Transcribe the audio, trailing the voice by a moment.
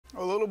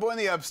little boy in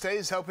the upstate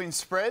is helping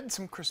spread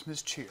some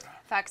Christmas cheer.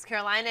 Fox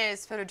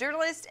Carolina's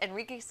photojournalist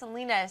Enrique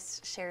Salinas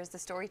shares the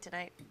story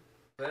tonight.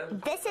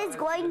 This is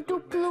going to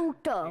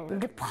Pluto.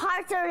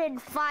 Departure in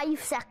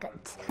 5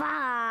 seconds.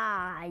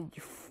 5,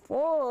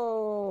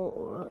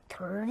 4,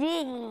 3,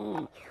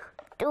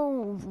 2,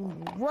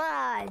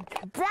 1.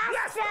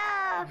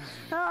 Blaster!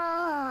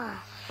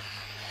 Ah.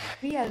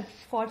 We are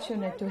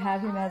fortunate to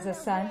have him as a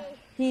son.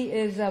 He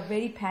is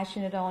very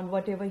passionate on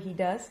whatever he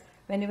does.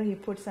 Whenever he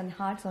puts on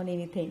hearts on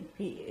anything,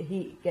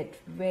 he gets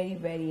very,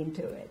 very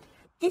into it.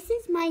 This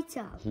is my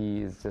job.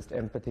 He is just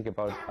empathic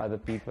about other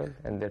people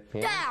and their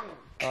pain. Down!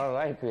 All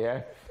right,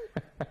 yeah.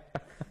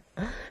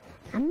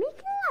 I'm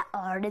making an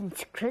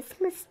orange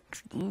Christmas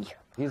tree.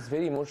 He's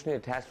very emotionally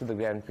attached to the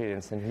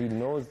grandparents, and he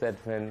knows that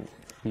when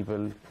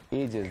people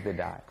ages, they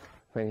die.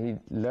 When he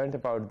learned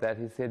about that,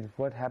 he said,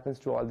 what happens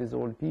to all these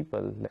old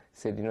people? He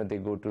said, they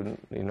go to,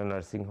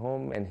 nursing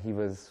home, and he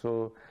was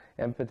so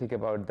empathic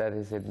about that.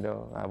 He said,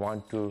 no, I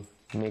want to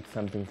make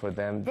something for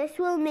them. This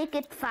will make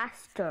it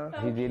faster.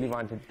 He really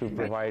wanted to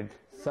provide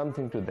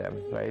something to them,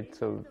 right?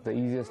 So the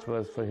easiest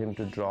was for him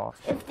to draw.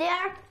 If they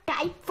are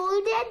tight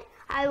folded,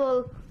 I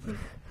will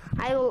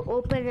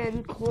open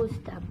and close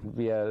them.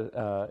 We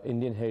are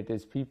Indian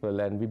heritage people,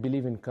 and we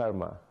believe in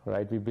karma,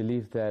 right? We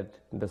believe that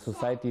the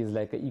society is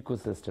like an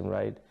ecosystem,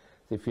 right?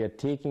 So if you are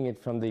taking it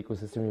from the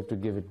ecosystem, you have to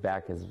give it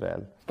back as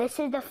well. This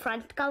is the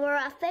front cover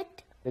of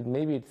it.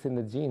 Maybe it's in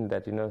the gene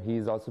that, he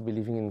is also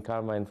believing in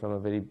karma and from a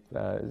very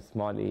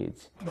small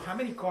age. How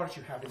many cards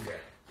you have in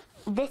there?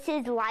 This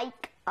is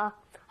like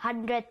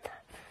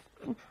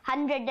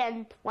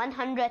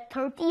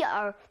 130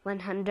 or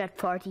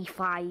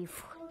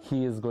 145.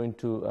 He is going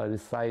to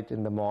recite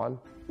in the mall.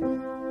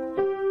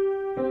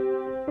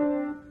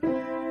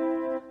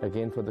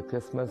 Again for the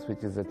Christmas,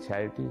 which is a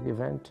charity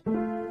event.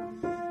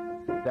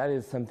 That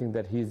is something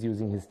that he's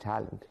using his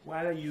talent.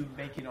 Why are you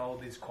making all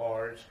these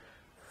cards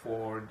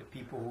for the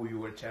people who you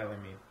were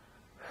telling me?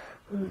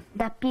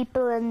 The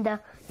people in the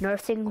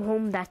nursing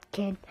home that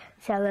can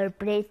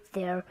celebrate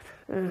their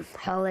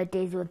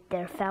holidays with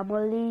their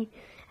family,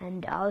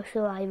 and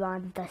also I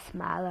want the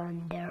smile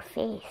on their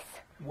face.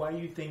 Why do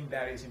you think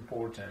that is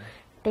important?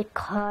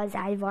 Because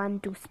I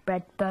want to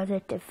spread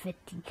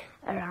positivity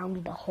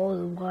around the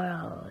whole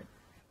world.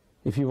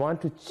 If you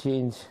want to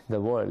change the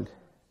world,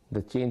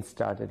 the change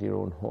starts at your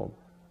own home.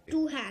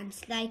 2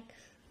 hands like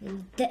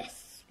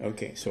this.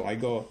 Okay, so I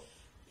go.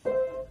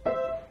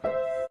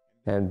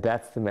 And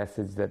that's the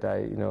message that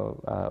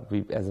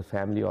we as a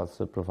family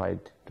also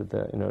provide to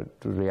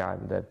to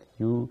Rayan, that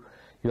you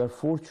are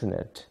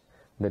fortunate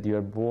that you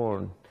are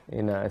born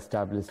in an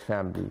established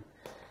family,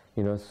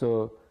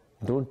 so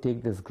don't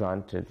take this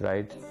granted,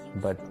 right?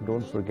 But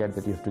don't forget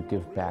that you have to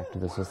give back to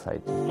the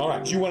society. All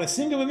right, you want to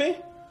sing it with me?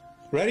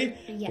 Ready?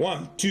 Yes.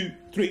 1, 2,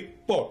 3,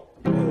 4.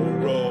 Roll,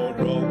 roll,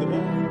 roll the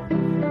ball.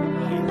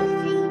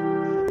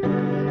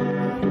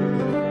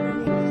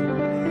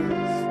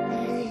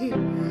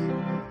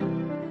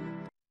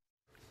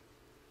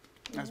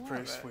 That's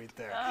pretty sweet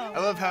there. I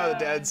love how the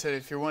dad said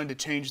if you're wanting to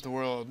change the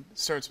world, it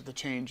starts with the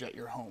change at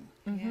your home.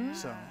 Yeah.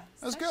 So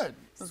that's good.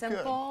 That's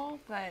Simple,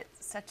 but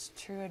such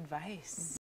true advice.